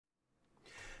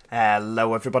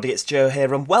Hello everybody, it's Joe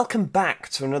here and welcome back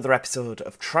to another episode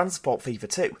of Transport Fever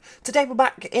 2. Today we're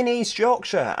back in East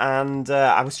Yorkshire and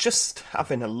I was just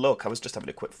having a look, I was just having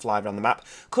a quick fly around the map.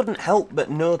 Couldn't help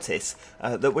but notice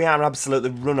that we are absolutely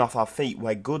run off our feet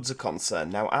where goods are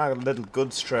concerned. Now our little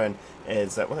goods train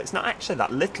is, well it's not actually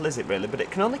that little is it really, but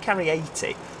it can only carry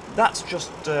 80. That's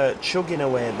just chugging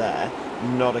away there,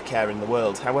 not a care in the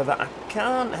world. However, I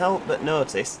can't help but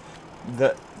notice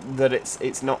that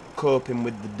it's not coping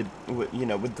with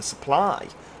the supply,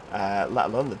 let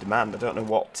alone the demand. I don't know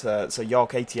what. So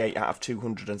York 88 out of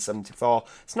 274.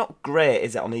 It's not great,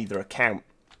 is it, on either account?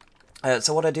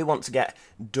 So what I do want to get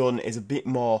done is a bit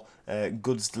more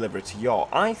goods delivery to York.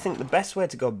 I think the best way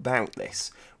to go about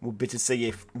this would be to see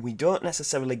if we don't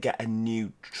necessarily get a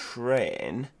new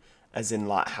train, as in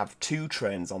like have two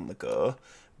trains on the go,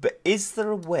 but is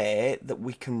there a way that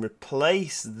we can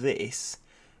replace this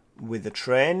with a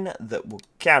train that will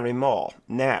carry more?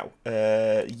 Now,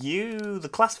 the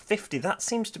Class 50, that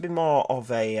seems to be more of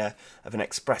an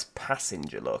express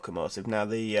passenger locomotive. Now,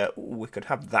 we could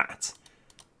have that.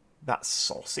 That's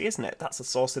saucy, isn't it? That's a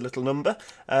saucy little number.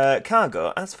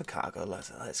 Cargo, as for cargo,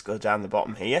 let's go down the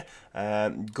bottom here.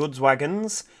 Goods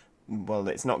wagons. Well,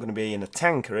 it's not going to be in a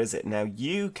tanker, is it? Now,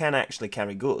 you can actually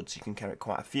carry goods. You can carry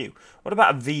quite a few. What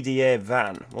about a VDA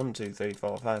van? 1, 2, 3,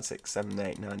 4, 5, 6, 7,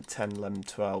 8, 9, 10, 11,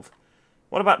 12.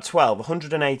 What about 12?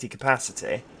 180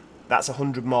 capacity. That's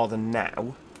 100 more than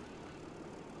now.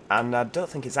 And I don't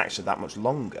think it's actually that much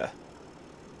longer.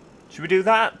 Should we do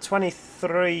that?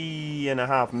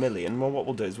 23.5 million. Well, what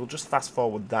we'll do is we'll just fast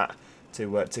forward that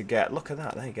to get... Look at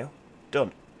that. There you go.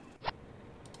 Done.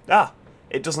 Ah!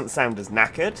 It doesn't sound as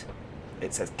knackered.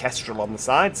 It says Kestrel on the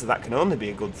side, so that can only be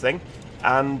a good thing.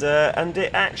 And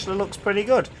it actually looks pretty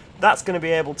good. That's going to be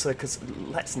able to, because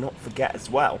let's not forget as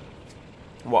well,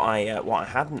 what I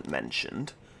hadn't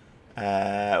mentioned.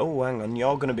 Oh, hang on,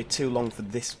 you're going to be too long for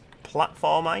this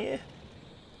platform, are you?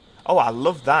 Oh, I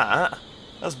love that.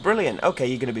 That's brilliant. Okay,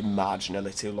 you're going to be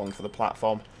marginally too long for the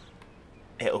platform.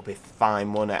 It'll be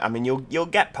fine, won't it? I mean, you'll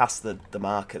get past the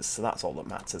markers, so that's all that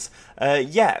matters.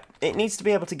 Yeah, it needs to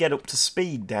be able to get up to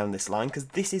speed down this line, because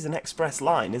this is an express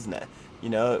line, isn't it? You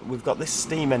know, we've got this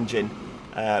steam engine,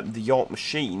 the York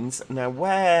machines. Now,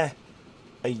 where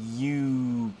are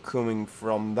you coming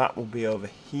from? That will be over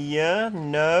here.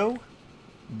 No.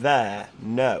 There.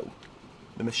 No.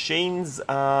 The machines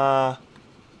are...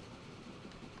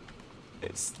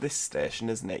 It's this station,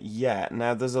 isn't it? Yeah.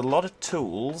 Now, there's a lot of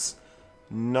tools...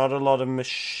 Not a lot of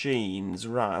machines.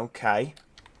 Right, okay.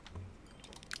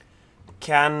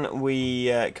 Can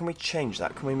we change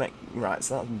that? Can we make... Right,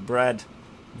 so that's bread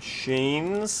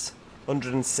machines.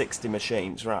 160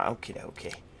 machines. Right, okie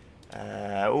dokie.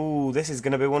 Ooh, this is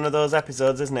going to be one of those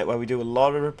episodes, isn't it, where we do a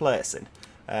lot of replacing.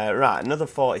 Right, another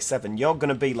 47. You're going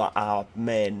to be like our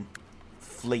main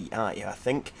fleet, aren't you, I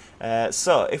think?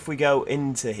 So, if we go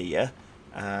into here,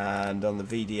 and on the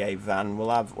VDA van, we'll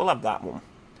have that one.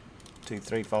 2,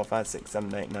 3, 4, 5, 6,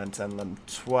 7, 8, 9, 10, 11,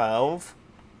 12.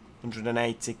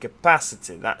 180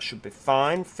 capacity. That should be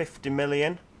fine. 50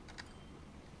 million.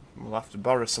 We'll have to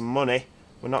borrow some money.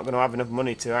 We're not going to have enough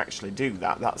money to actually do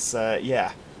that. That's,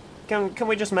 yeah. Can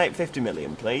we just make 50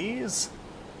 million, please?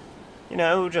 You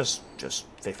know, just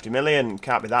 50 million.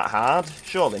 Can't be that hard.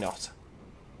 Surely not.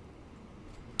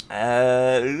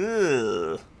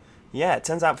 Yeah, it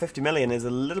turns out 50 million is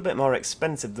a little bit more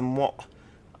expensive than what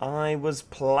I was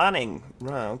planning.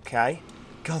 Right, okay.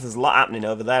 God, there's a lot happening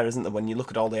over there, isn't there, when you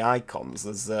look at all the icons?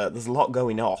 There's a lot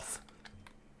going off.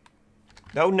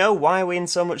 Oh no, why are we in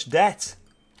so much debt?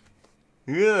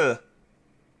 Ugh.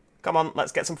 Come on,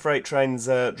 let's get some freight trains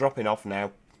dropping off now.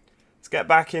 Let's get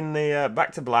back in the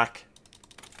back to black.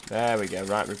 There we go.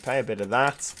 Right, repay a bit of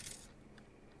that.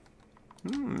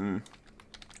 A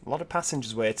lot of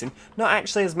passengers waiting. Not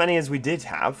actually as many as we did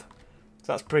have.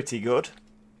 So that's pretty good.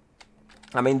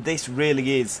 I mean, this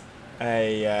really is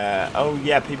a... oh,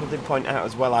 yeah, people did point out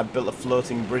as well I built a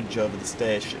floating bridge over the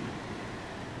station.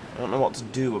 I don't know what to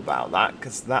do about that,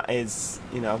 because that is,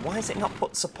 you know... Why has it not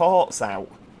put supports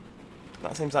out?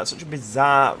 That seems like such a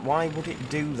bizarre... Why would it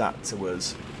do that to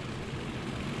us?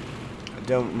 I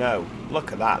don't know.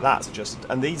 Look at that, that's just...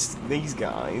 And these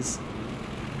guys...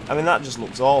 I mean, that just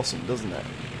looks awesome, doesn't it?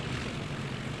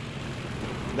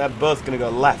 They're both going to go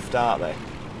left, aren't they?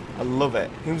 I love it.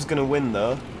 Who's going to win,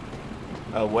 though?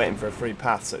 Oh, waiting for a free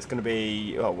path, so it's going to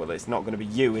be... Oh, well, it's not going to be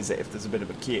you, is it, if there's a bit of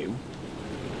a queue?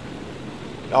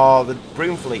 Oh, the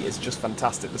Broom Fleet is just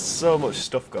fantastic. There's so much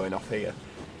stuff going off here.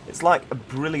 It's like a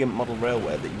brilliant model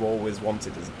railway that you always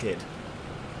wanted as a kid.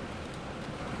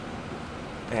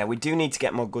 Yeah, we do need to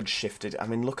get more goods shifted. I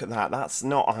mean, look at that. That's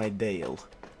not ideal.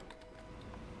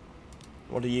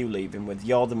 What are you leaving with?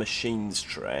 You're the machines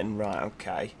train. Right,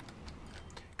 okay.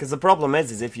 Because the problem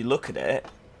is if you look at it...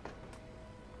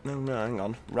 No, hang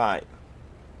on. Right.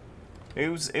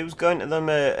 Who's going to them?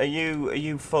 Are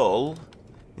you full?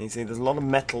 You see, there's a lot of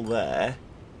metal there.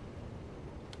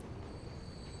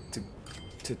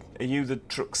 Are you the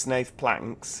truck snaith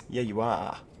planks? Yeah, you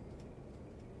are.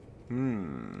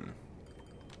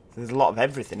 There's a lot of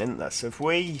everything, isn't there? So if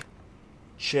we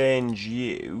change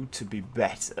you to be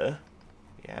better,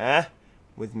 yeah,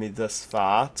 with me thus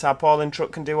far. Tarpaulin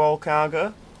truck can do all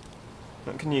cargo.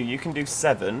 What can you? You can do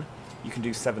 7. You can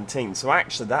do 17. So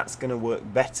actually, that's going to work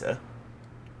better.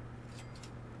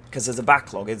 Because there's a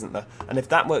backlog, isn't there? And if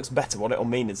that works better, what it'll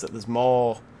mean is that there's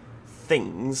more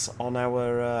things on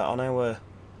our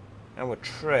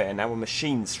train, our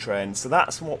machines train. So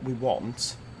that's what we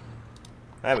want.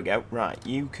 There we go. Right,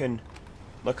 you can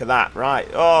look at that. Right.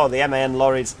 Oh, the MAN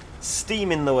lorries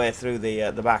steaming the way through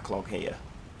the backlog here.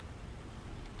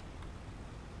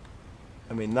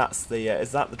 I mean, that's the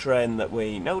is that the train that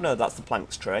we? No, that's the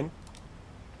planks train.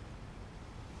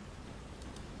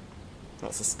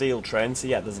 That's a steel train, so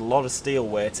yeah, there's a lot of steel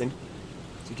waiting.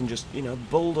 So you can just, you know,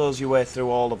 bulldoze your way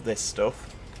through all of this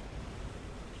stuff.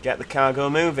 Get the cargo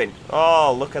moving.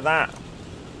 Oh, look at that.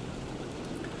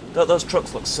 Those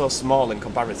trucks look so small in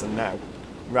comparison now.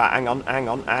 Right,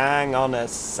 hang on a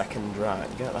second.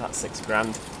 Right, get that, 6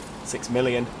 grand, 6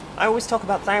 million. I always talk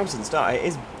about thousands, don't I? It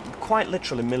is quite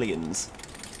literally millions.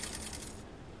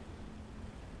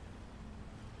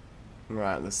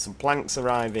 Right, there's some planks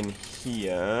arriving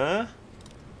here.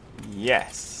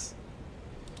 Yes.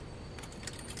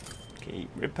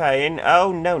 Keep repaying.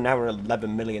 Oh no, now we're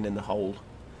 11 million in the hole.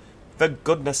 For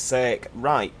goodness sake.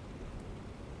 Right.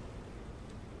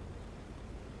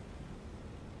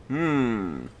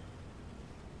 Come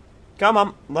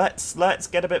on, let's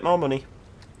get a bit more money.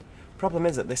 Problem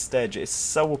is at this stage it's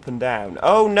so up and down.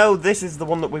 Oh no, this is the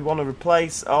one that we want to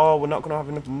replace. Oh, we're not going to have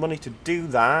enough money to do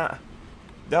that.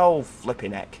 Oh,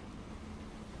 flipping heck.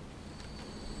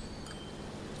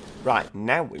 Right,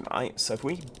 now we might. So if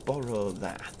we borrow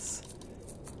that,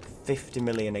 50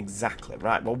 million exactly.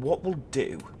 Right, well what we'll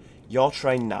do, your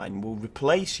train 9, we'll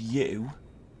replace you,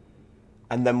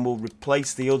 and then we'll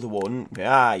replace the other one.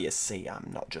 Ah, you see,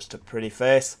 I'm not just a pretty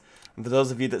face. And for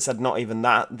those of you that said not even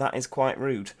that, that is quite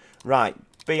rude. Right,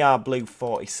 BR Blue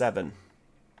 47.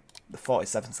 The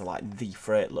 47s are like the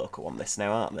freight loco on this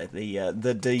now, aren't they?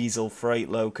 The diesel freight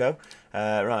loco.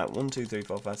 Right, 1, 2, 3,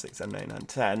 4, 5, 6, 7, 8, 9,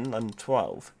 10, and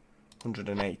 12.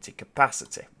 180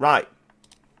 capacity. Right.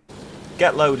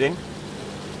 Get loading.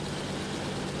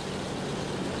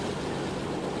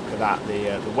 Look at that,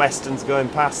 the Western's going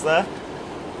past there.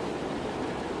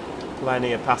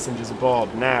 Plenty of passengers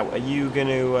aboard. Now, are you going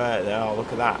to... oh,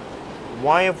 look at that.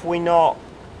 Why have we not...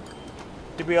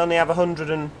 Did we only have 100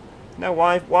 and... No,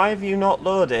 why have you not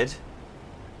loaded?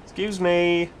 Excuse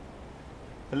me.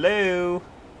 Hello?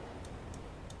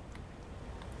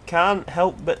 Can't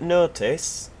help but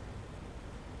notice...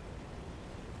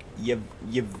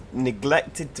 You've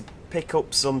neglected to pick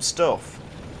up some stuff.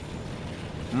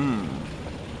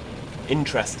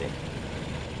 Interesting.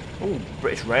 Oh,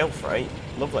 British rail freight.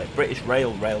 Lovely. British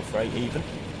rail freight even.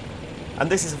 And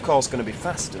this is of course going to be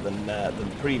faster than the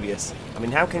previous. I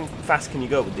mean, how fast can you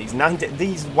go with these?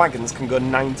 These wagons can go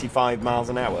 95 miles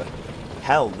an hour.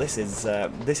 Hell, this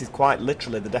is quite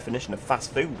literally the definition of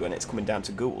fast food when it's coming down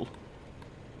to Ghoul.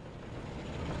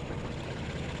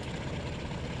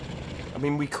 I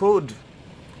mean, we could,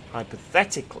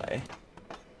 hypothetically...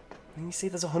 You see,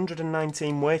 there's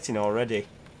 119 waiting already.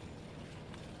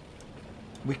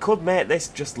 We could make this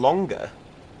just longer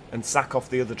and sack off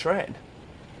the other train.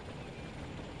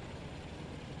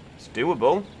 It's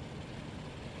doable.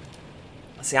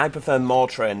 See, I prefer more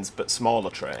trains, but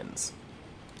smaller trains.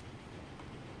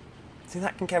 See,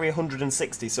 that can carry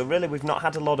 160, so really we've not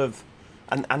had a lot of...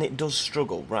 And it does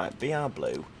struggle. Right, BR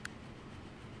Blue.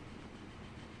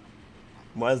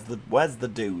 Where's the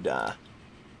doodah?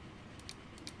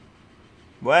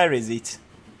 Where is it?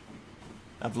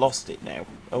 I've lost it now.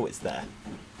 Oh, it's there.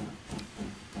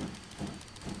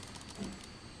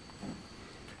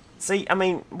 See, I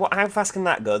mean, how fast can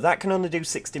that go? That can only do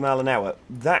 60 mile an hour.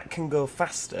 That can go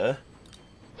faster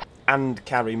and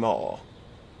carry more.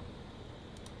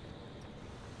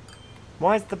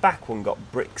 Why's the back one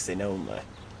got bricks in only?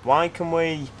 Why can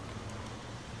we...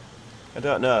 I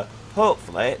don't know.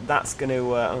 Hopefully, that's going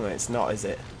to... oh, it's not, is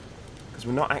it? Because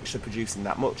we're not actually producing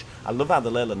that much. I love how the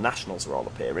Leyland Nationals are all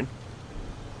appearing.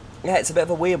 Yeah, it's a bit of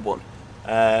a weird one.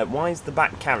 Why is the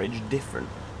back carriage different?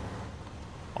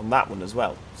 On that one as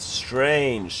well.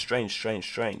 Strange.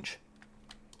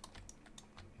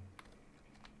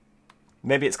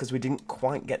 Maybe it's because we didn't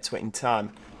quite get to it in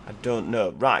time. I don't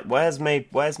know. Right, where's me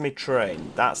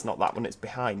train? That's not that one, it's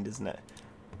behind, isn't it?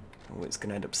 Oh, it's going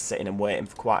to end up sitting and waiting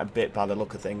for quite a bit by the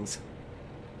look of things.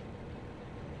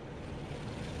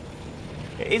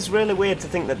 It is really weird to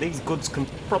think that these goods can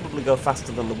probably go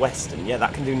faster than the Western. Yeah,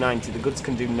 that can do 90. The goods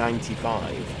can do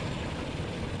 95.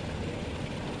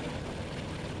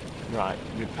 Right,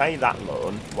 repay that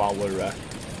loan while we're...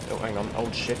 oh, hang on.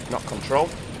 Hold shift, not control.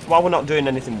 While we're not doing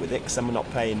anything with it, because then we're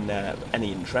not paying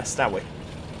any interest, are we?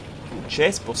 Ooh,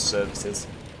 chase bus services.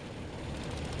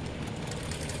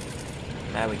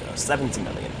 There we go. 70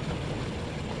 million.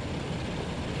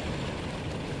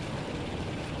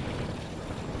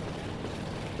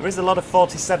 There is a lot of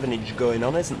 47-inch going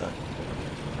on, isn't there?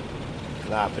 Look at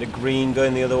that, bit of green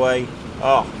going the other way.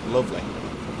 Oh, lovely.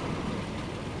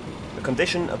 The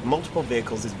condition of multiple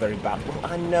vehicles is very bad. Well,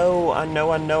 I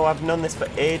know. I've known this for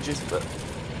ages, but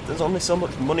there's only so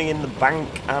much money in the bank,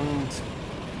 and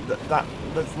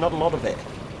there's not a lot of it.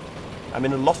 I'm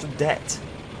in a lot of debt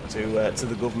to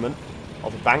the government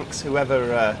or the banks,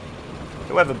 whoever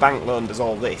bank loaned us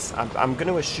all this. I'm going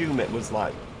to assume it was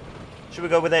like. Should we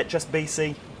go with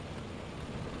HSBC?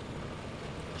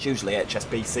 It's usually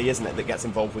HSBC, isn't it, that gets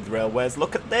involved with railways.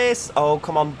 Look at this! Oh,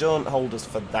 come on, don't hold us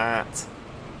for that.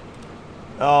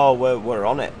 Oh, we're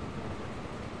on it.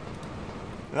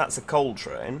 That's a coal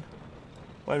train.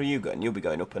 Where are you going? You'll be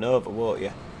going up and over, won't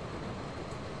you?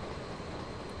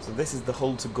 So this is the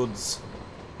hull to goods.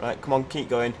 Right, come on, keep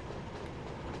going.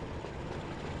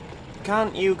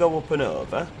 Can't you go up and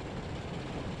over?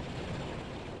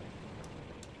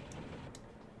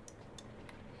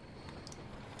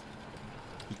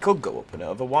 He could go up and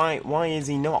over. Why is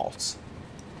he not?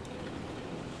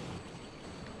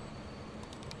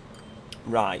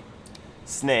 Right.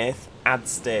 Snaith, add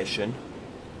station.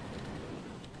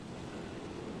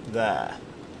 There.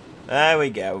 There we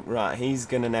go. Right, he's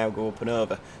going to now go up and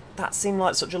over. That seemed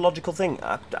like such a logical thing.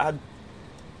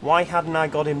 Why hadn't I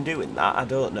got him doing that? I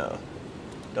don't know.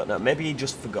 Don't know. Maybe he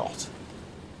just forgot.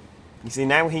 You see,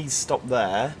 now he's stopped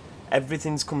there.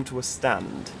 Everything's come to a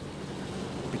stand.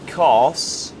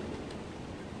 Because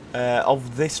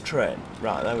of this train.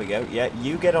 Right, there we go. Yeah,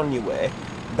 you get on your way.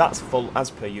 That's full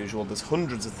as per usual. There's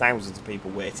hundreds of thousands of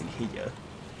people waiting here.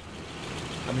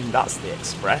 I mean, that's the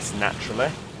express, naturally.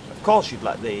 Of course you'd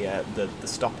let the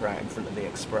stopper out in front of the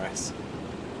express.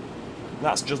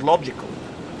 That's just logical.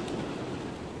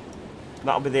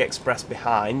 That'll be the express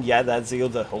behind. Yeah, there's the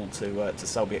other hull to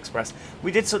Selby Express.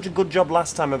 We did such a good job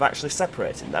last time of actually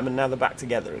separating them, and now they're back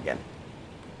together again.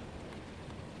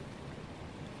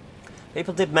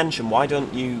 People did mention, why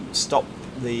don't you stop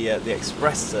the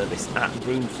express service at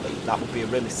Broomfleet? That would be a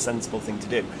really sensible thing to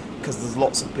do, because there's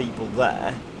lots of people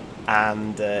there,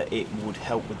 and it would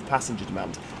help with the passenger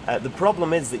demand. The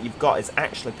problem is that you've got is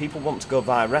actually people want to go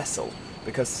via Wrestle,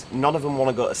 because none of them want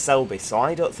to go to Selby, so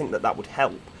I don't think that would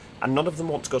help. And none of them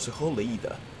want to go to Hull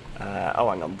either. Oh,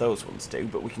 hang on, those ones do,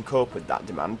 but we can cope with that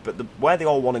demand. But where they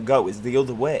all want to go is the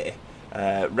other way.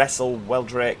 Wrestle,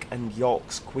 Weldrake, and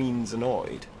York's Queens and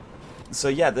Oid. So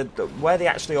yeah, where they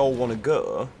actually all want to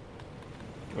go...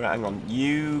 Right, hang on,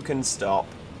 you can stop.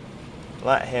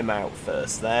 Let him out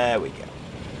first. There we go.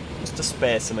 Just to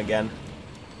space him again.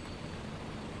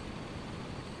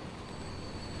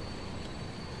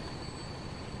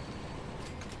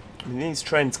 I mean, these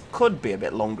trains could be a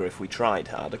bit longer if we tried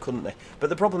harder, couldn't they? But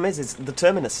the problem is the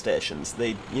terminus stations.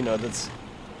 There's...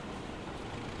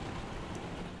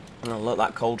 Oh, look,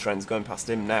 that coal train's going past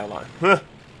him now, like, huh,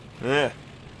 yeah.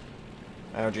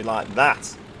 How'd you like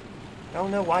that? Oh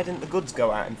no, why didn't the goods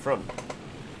go out in front?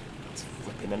 It's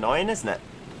flipping annoying, isn't it?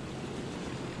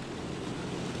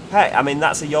 Hey, I mean,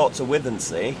 that's a York to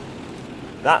Withensea.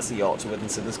 That's a York to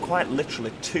Withensea. There's quite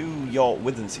literally 2 York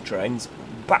Withensea trains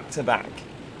back to back.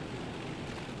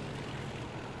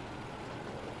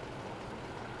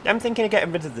 I'm thinking of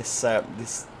getting rid of this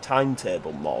this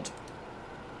timetable mod,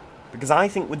 because I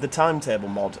think with the timetable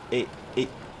mod it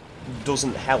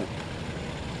doesn't help,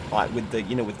 like with the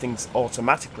with things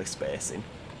automatically spacing.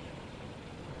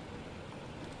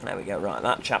 There we go. Right,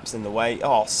 that chap's in the way.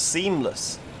 Oh,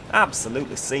 seamless,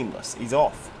 absolutely seamless. He's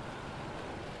off.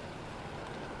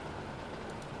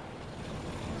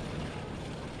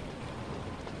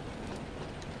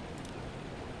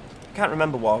 I can't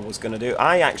remember what I was going to do.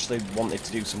 I actually wanted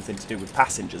to do something to do with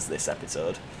passengers this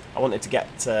episode. I wanted to get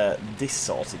this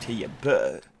sorted here,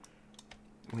 but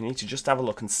we need to just have a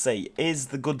look and see. Is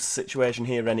the goods situation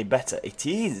here any better? It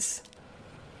is.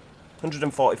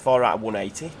 144 out of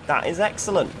 180. That is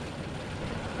excellent.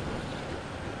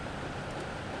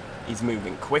 He's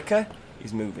moving quicker.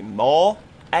 He's moving more.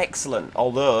 Excellent.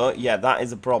 Although, yeah, that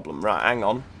is a problem. Right, hang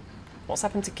on. What's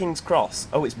happened to King's Cross?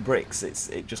 Oh, it's bricks.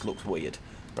 It just looks weird.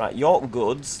 Right, York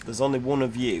Goods. There's only one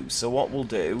of you. So what we'll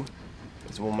do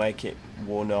is we'll make it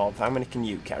one of... How many can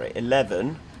you carry?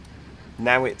 11.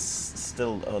 Now it's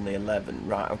still only 11.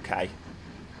 Right, okay.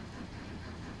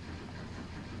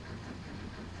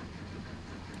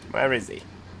 Where is he?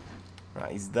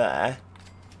 Right, he's there.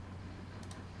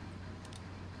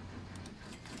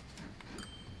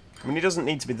 I mean, he doesn't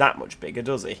need to be that much bigger,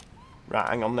 does he? Right,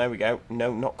 hang on, there we go.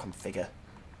 No, not configure.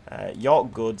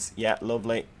 York Goods, yeah,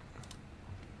 lovely.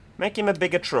 Make him a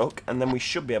bigger truck, and then we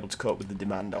should be able to cope with the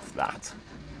demand off that.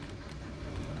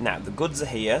 Now, the goods are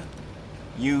here.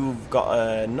 You've got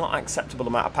a not acceptable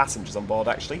amount of passengers on board,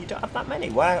 actually. You don't have that many.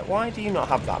 Why do you not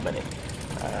have that many?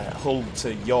 Hull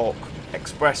to York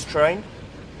express train.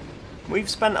 We've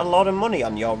spent a lot of money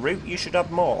on your route. You should have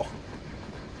more.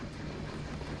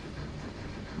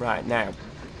 Right, now,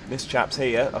 this chap's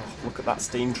here. Oh, look at that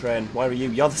steam train. Where are you?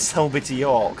 You're the Selby to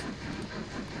York.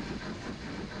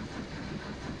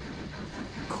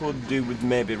 Could do with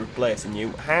maybe replacing you.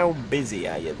 How busy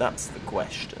are you? That's the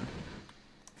question.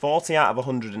 40 out of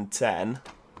 110.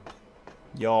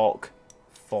 York,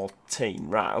 14.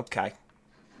 Right, okay.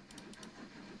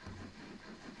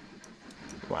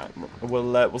 Right,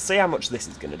 we'll see how much this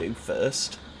is going to do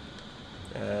first.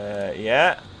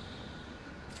 Yeah.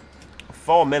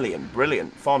 4 million,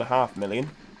 brilliant. 4.5 million.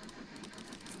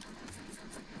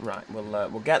 Right,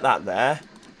 we'll get that there.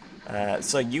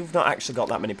 So you've not actually got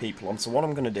that many people on. So what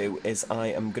I'm going to do is I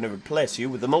am going to replace you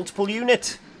with a multiple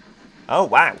unit. Oh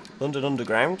wow, London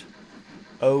Underground.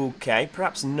 Okay,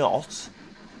 perhaps not.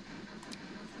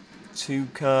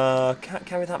 2-car can't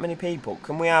carry that many people.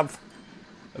 Can we have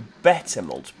a better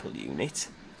multiple unit?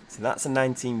 So that's a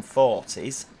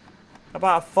 1940s. How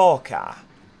about a 4-car?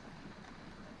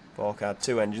 4-car,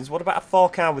 2 engines. What about a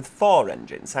 4-car with 4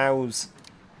 engines? How's...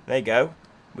 There you go.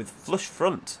 With flush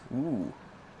front. Ooh.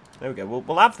 There we go.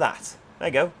 We'll have that. There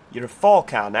you go. You're a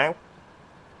 4-car now.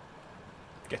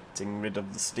 Getting rid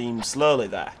of the steam slowly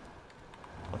there.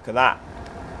 Look at that.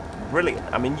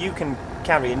 Brilliant. I mean, you can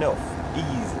carry enough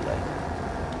easily.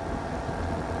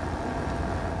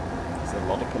 There's a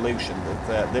lot of pollution.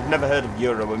 They've never heard of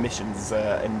Euro emissions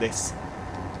in this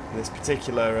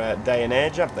particular day and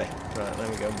age, have they? Right, there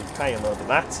we go. We'll pay a load of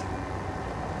that.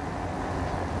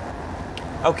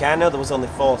 Okay, I know there was only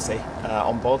 40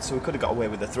 on board, so we could have got away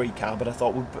with a 3-car, but I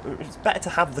thought it's better to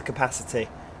have the capacity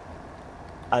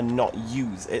and not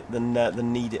use it than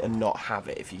need it and not have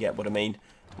it, if you get what I mean.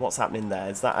 What's happening there?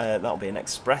 Is that that'll be an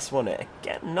express, won't it?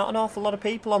 Again, not an awful lot of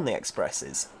people on the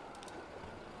expresses.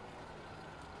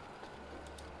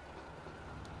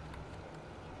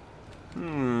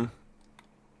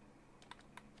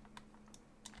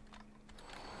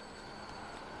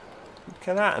 Look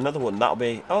at that, another one. That'll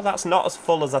be... Oh, that's not as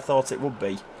full as I thought it would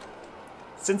be.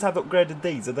 Since I've upgraded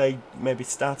these, are they maybe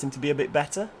starting to be a bit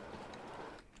better?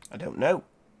 I don't know.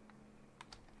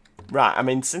 Right, I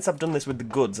mean, since I've done this with the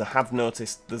goods, I have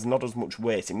noticed there's not as much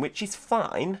waiting, which is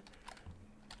fine.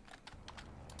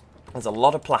 There's a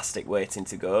lot of plastic waiting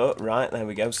to go. Right, there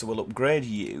we go. So we'll upgrade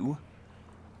you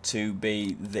to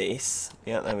be this.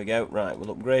 Yeah, there we go. Right,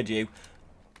 we'll upgrade you.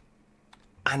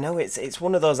 I know it's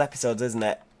one of those episodes, isn't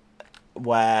it,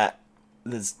 where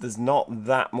there's not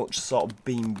that much sort of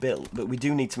being built, but we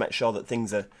do need to make sure that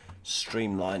things are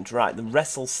streamlined. Right, the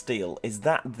wrestle steel, is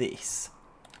that this?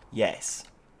 Yes.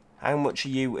 How much are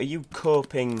you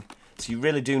coping? So you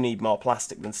really do need more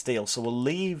plastic than steel, so we'll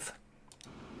leave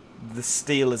the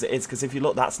steel as it is, because if you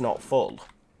look, that's not full.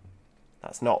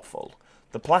 That's not full.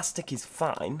 The plastic is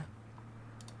fine.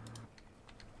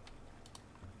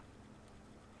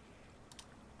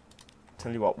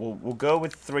 Tell you what, we'll go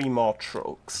with 3 more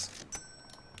trucks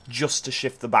just to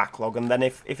shift the backlog, and then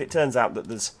if it turns out that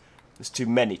there's too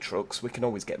many trucks, we can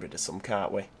always get rid of some,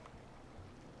 can't we?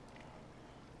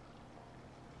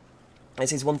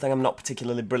 This is one thing I'm not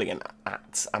particularly brilliant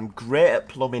at. I'm great at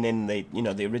plumbing in the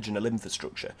original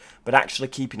infrastructure, but actually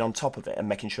keeping on top of it and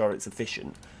making sure it's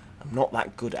efficient, I'm not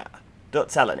that good at. Don't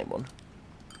tell anyone.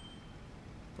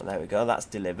 Well, there we go, that's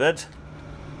delivered.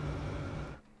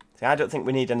 See, I don't think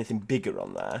we need anything bigger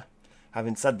on there.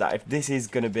 Having said that, if this is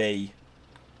going to be...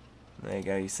 There you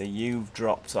go, you see, you've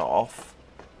dropped off.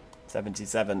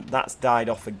 77, that's died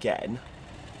off again.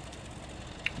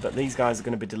 But these guys are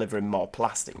going to be delivering more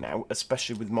plastic now,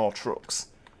 especially with more trucks.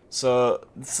 So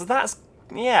that's...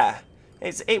 Yeah,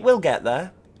 it will get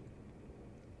there.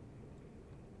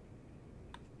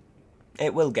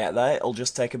 It will get there, it'll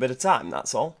just take a bit of time,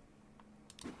 that's all.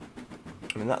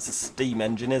 I mean, that's a steam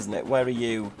engine, isn't it? Where are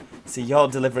you? See, you're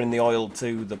delivering the oil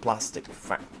to the plastic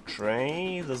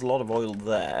factory. There's a lot of oil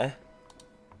there.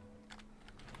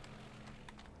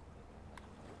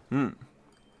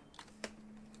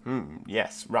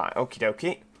 Yes, right, okie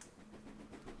dokie.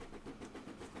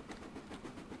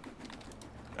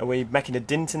 Are we making a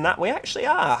dint in that? We actually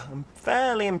are. I'm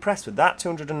fairly impressed with that.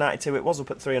 292, it was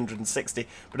up at 360.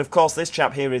 But of course, this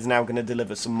chap here is now going to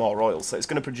deliver some more oil, so it's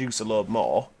going to produce a load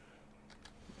more.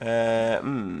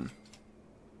 Right,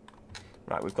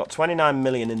 we've got 29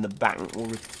 million in the bank. We'll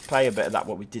repay a bit of that.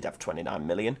 Well, we did have 29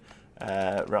 million.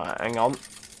 Right, hang on.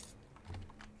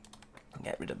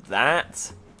 Get rid of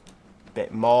that.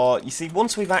 Bit more. You see,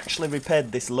 once we've actually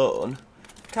repaid this loan,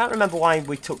 I can't remember why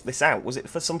we took this out. Was it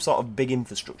for some sort of big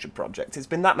infrastructure project? It's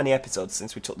been that many episodes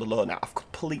since we took the loan out. I've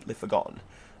completely forgotten,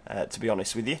 to be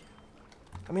honest with you.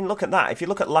 I mean, look at that. If you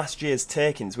look at last year's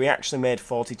takings, we actually made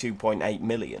 42.8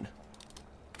 million.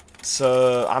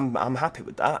 So I'm happy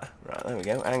with that. Right, there we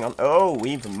go. Hang on. Oh,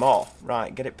 even more.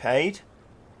 Right, get it paid.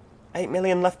 8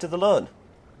 million left of the loan.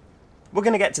 We're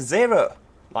going to get to zero.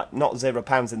 Like, not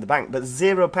 £0 in the bank, but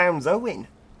 £0 owing.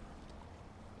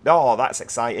 Oh, that's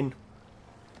exciting.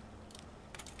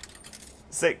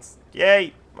 6.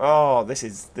 Yay. Oh, this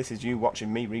is you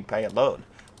watching me repay a loan.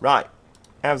 Right.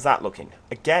 How's that looking?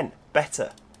 Again,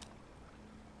 better.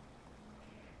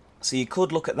 So you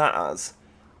could look at that as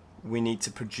we need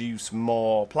to produce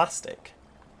more plastic.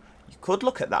 You could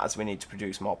look at that as we need to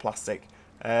produce more plastic.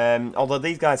 Although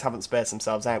these guys haven't spaced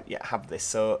themselves out yet, have this?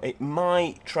 So it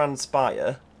might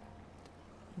transpire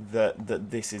that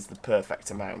this is the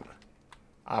perfect amount.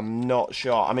 I'm not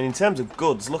sure. I mean, in terms of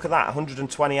goods, look at that.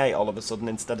 128 all of a sudden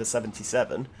instead of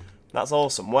 77. That's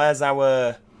awesome. Where's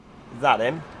our... Is that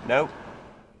him? No.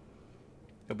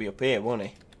 He'll be up here, won't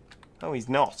he? Oh, he's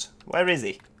not. Where is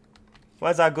he?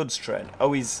 Where's our goods train?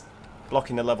 Oh, he's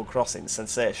blocking a level crossing.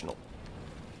 Sensational.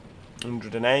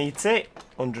 180.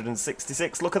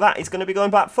 166. Look at that. He's going to be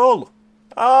going back full.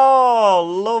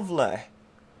 Oh, lovely.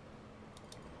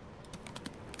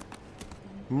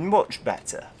 Much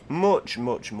better. Much,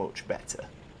 much, much better.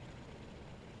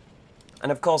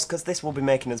 And of course, because this will be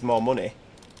making us more money,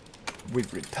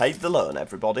 we've repaid the loan,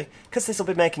 everybody. Because this will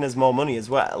be making us more money as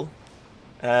well,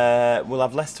 we'll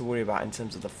have less to worry about in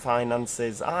terms of the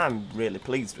finances. I'm really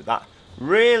pleased with that.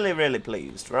 Really, really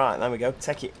pleased. Right, there we go.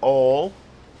 Take it all.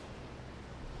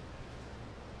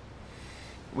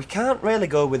 We can't really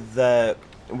go with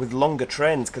longer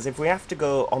trains, because if we have to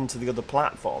go onto the other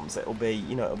platforms, it'll be,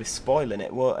 you know, it'll be spoiling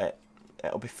it, won't it?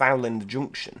 It'll be fouling the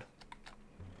junction.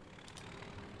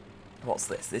 What's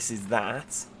this? This is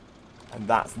that. And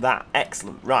that's that.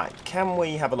 Excellent. Right, can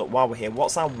we have a look while we're here?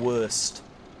 What's our worst?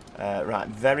 Right,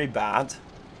 very bad.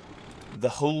 The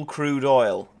Hull crude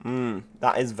oil.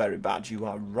 That is very bad. You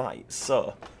are right.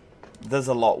 So, there's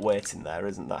a lot waiting there,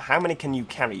 isn't there? How many can you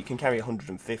carry? You can carry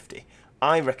 150.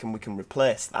 I reckon we can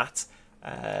replace that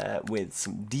with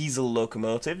some diesel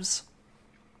locomotives.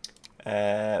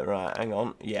 Right, hang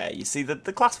on. Yeah, you see, the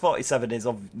Class 47 is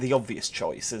the obvious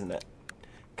choice, isn't it?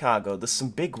 Cargo. There's some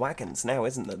big wagons now,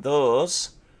 isn't there?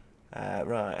 Those.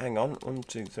 Right, hang on. 1,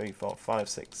 2, 3, 4, 5,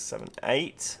 6, 7,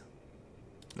 8,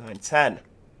 9, 10.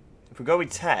 If we go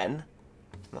with 10,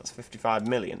 that's 55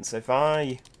 million. So if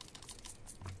I...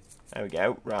 There we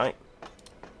go. Right.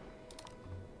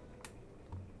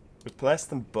 Replace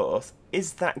them both.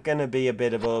 Is that going to be a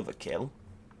bit of overkill?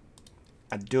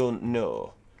 I don't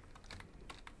know.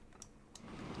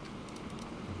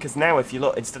 Because now if you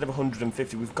look, instead of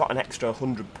 150, we've got an extra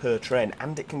 100 per train,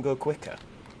 and it can go quicker.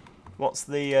 What's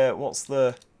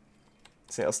the...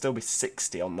 So it'll still be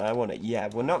 60 on there, won't it? Yeah,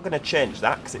 we're not going to change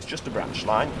that, because it's just a branch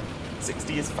line.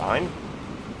 60 is fine.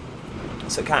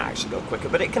 So it can't actually go quicker,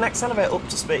 but it can accelerate up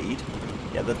to speed.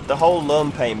 Yeah, the whole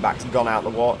loan paying back's gone out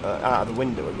of the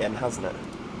window again, hasn't it?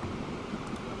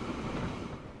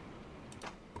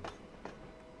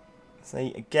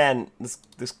 See, again,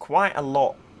 there's quite a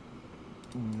lot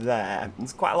there.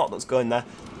 There's quite a lot that's going there.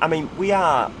 I mean, we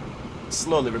are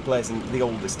slowly replacing the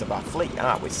oldest of our fleet,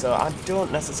 aren't we? So I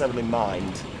don't necessarily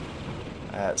mind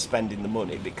spending the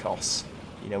money, because,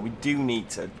 you know, we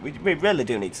really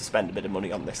do need to spend a bit of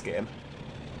money on this game.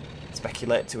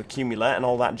 Speculate to accumulate and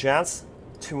all that jazz.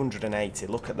 280,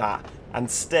 look at that.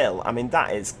 And still, I mean,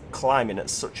 that is climbing at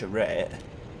such a rate.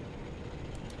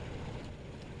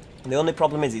 The only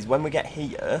problem is when we get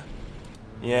here...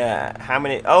 Yeah, how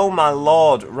many... Oh, my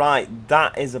lord. Right,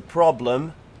 that is a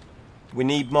problem. We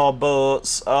need more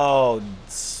boats. Oh,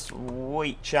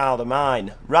 sweet child of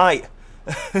mine. Right.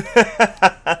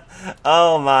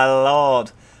 Oh, my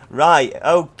lord. Right,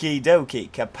 okie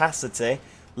dokie. Capacity.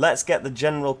 Let's get the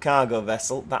general cargo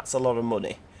vessel. That's a lot of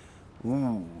money.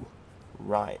 Ooh.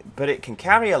 Right, but it can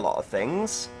carry a lot of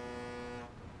things.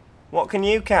 What can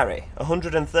you carry?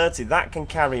 130. That can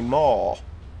carry more.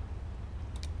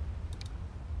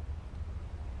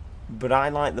 But I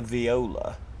like the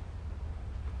viola.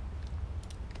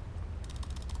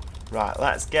 Right,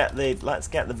 let's get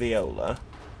the viola.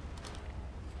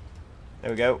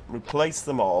 There we go. Replace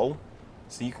them all,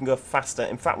 so you can go faster.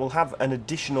 In fact, we'll have an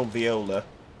additional viola,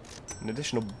 an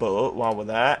additional boat while we're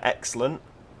there. Excellent.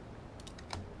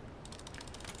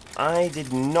 I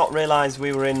did not realise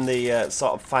we were in the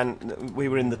we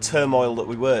were in the turmoil that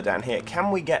we were down here.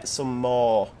 Can we get some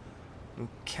more? We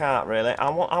can't really. I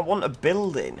want a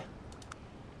building.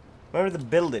 Where are the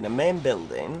building? A main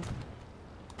building.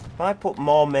 If I put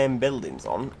more main buildings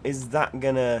on, is that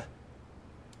gonna...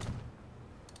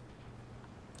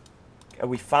 Are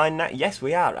we fine now? Yes,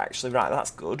 we are actually. Right,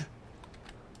 that's good.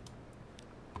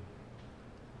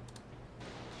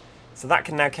 So that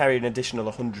can now carry an additional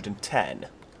 110.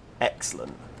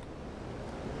 Excellent.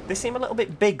 They seem a little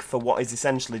bit big for what is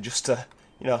essentially just a,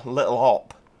 you know, little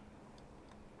hop.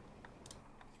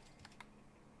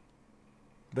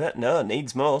 But no,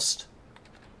 needs must.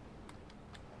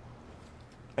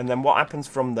 And then what happens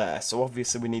from there? So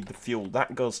obviously we need the fuel.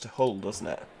 That goes to Hull, doesn't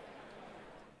it?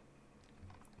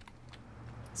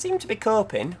 Seem to be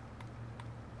coping.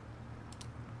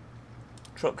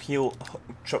 Truck fuel.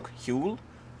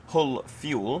 Hull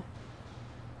fuel.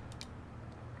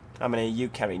 How many are you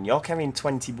carrying? You're carrying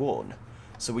 21.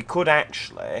 So we could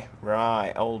actually...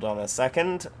 Right, hold on a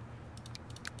second.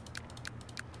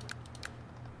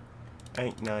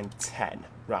 8, 9, 10.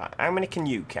 Right, how many can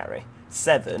you carry?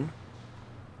 7.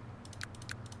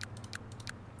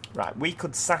 Right, we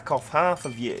could sack off half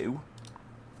of you.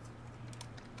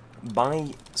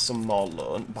 Buy some more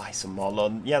loan. Buy some more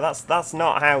loan. Yeah, that's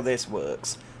not how this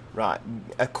works. Right,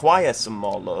 acquire some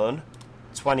more loan.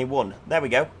 21. There we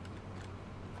go.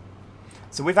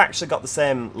 So we've actually got the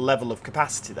same level of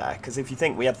capacity there, because if you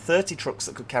think we had 30 trucks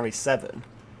that could carry 7,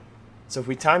 so if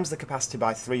we times the capacity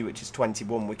by 3, which is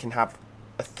 21, we can have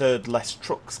a third less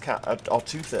trucks, or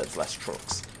 2/3 less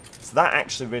trucks. So that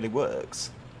actually really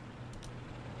works.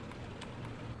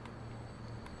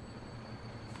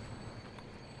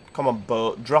 Come on,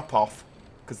 boat, drop off,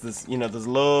 because there's, you know, there's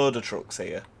a load of trucks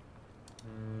here.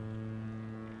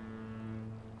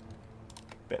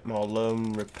 Bit more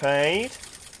loan repaid.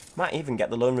 Might even get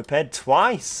the loan repaired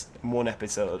twice in one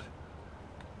episode.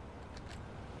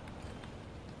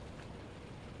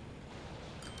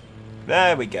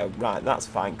 There we go. Right, that's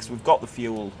fine, because we've got the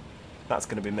fuel. That's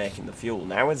going to be making the fuel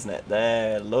now, isn't it?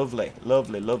 There, lovely,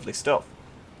 lovely, lovely stuff.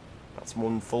 That's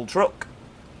one full truck.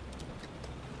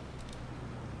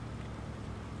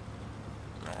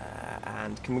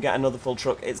 And can we get another full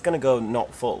truck? It's going to go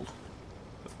not full.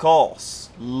 Of course.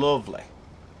 Lovely.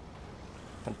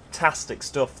 Fantastic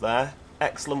stuff there.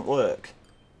 Excellent work.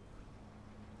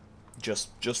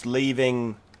 Just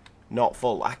leaving not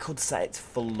full. I could say it's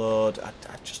full load. I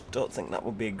just don't think that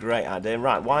would be a great idea.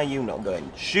 Right, why are you not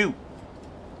going? Shoot!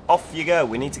 Off you go.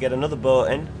 We need to get another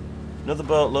boat in. Another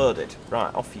boat loaded.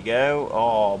 Right, off you go.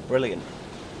 Oh, brilliant.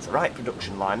 It's the right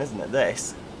production line, isn't it,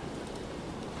 this?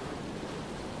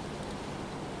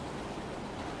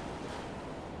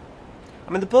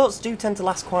 I mean, the boats do tend to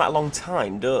last quite a long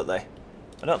time, don't they?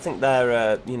 I don't think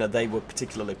they're, you know, they were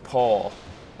particularly poor.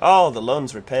 Oh, the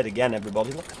loan's repaid again,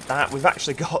 everybody. Look at that. We've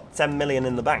actually got 10 million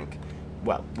in the bank.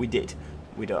 Well, we did.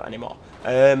 We don't anymore.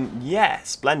 Yeah,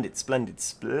 splendid, splendid,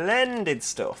 splendid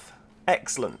stuff.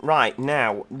 Excellent. Right,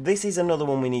 now, this is another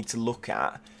one we need to look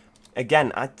at.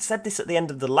 Again, I said this at the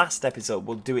end of the last episode,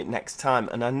 we'll do it next time,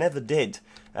 and I never did.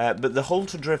 But the Hull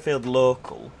to Driffield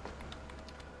local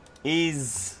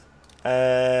is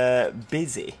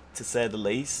busy, to say the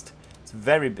least. It's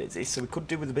very busy, so we could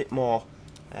do with a bit more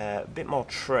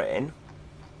train.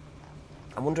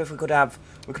 I wonder if we could have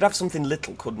something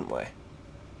little, couldn't we?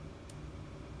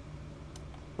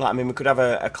 Like, I mean, we could have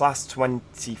a class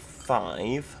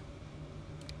 25.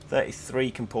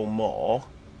 33 can pull more.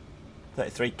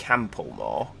 33 can pull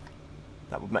more.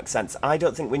 That would make sense. I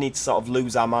don't think we need to sort of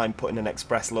lose our mind putting an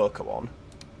express loco on.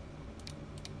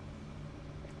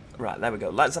 Right, there we go.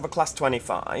 Let's have a class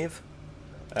 25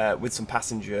 with some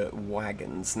passenger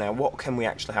wagons. Now, what can we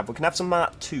actually have? We can have some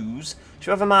Mark 2s. Should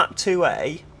we have a Mark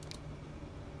 2A?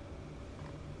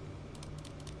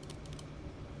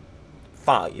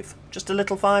 5. Just a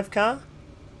little 5 car?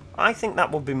 I think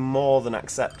that would be more than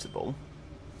acceptable.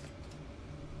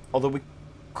 Although we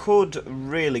could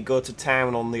really go to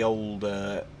town on the old...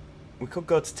 we could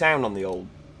go to town on the old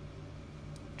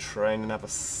train and have a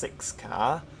 6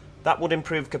 car. That would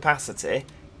improve capacity.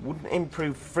 wouldn't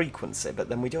improve frequency, but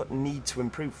then we don't need to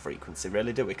improve frequency,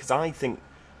 really, do we? Because I think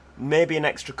maybe an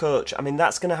extra coach. I mean,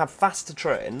 that's going to have faster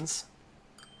trains,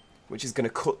 which is going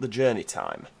to cut the journey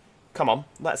time. Come on,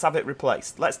 let's have it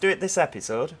replaced. Let's do it this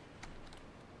episode.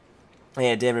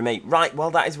 Yeah, dearie me. Right,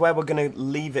 well, that is where we're going to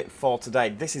leave it for today.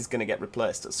 This is going to get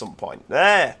replaced at some point.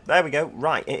 There we go.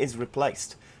 Right, it is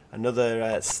replaced.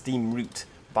 Another steam route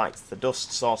bites the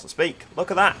dust, so to speak.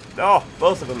 Look at that. Oh,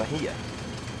 both of them are here.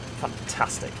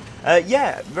 Fantastic.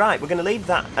 Yeah, right, we're going to leave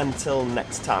that until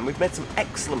next time. We've made some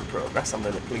excellent progress. I'm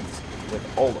really pleased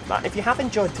with all of that. If you have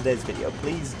enjoyed today's video,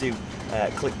 please do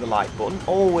click the like button.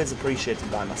 Always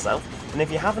appreciated by myself. And if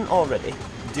you haven't already,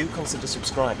 do consider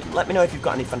subscribing. Let me know if you've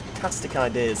got any fantastic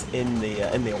ideas in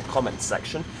the old comments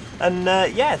section. And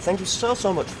yeah, thank you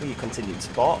so much for your continued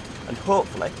support. And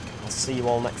hopefully, I'll see you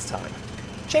all next time.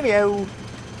 Cheerio!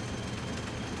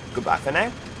 Goodbye for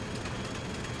now.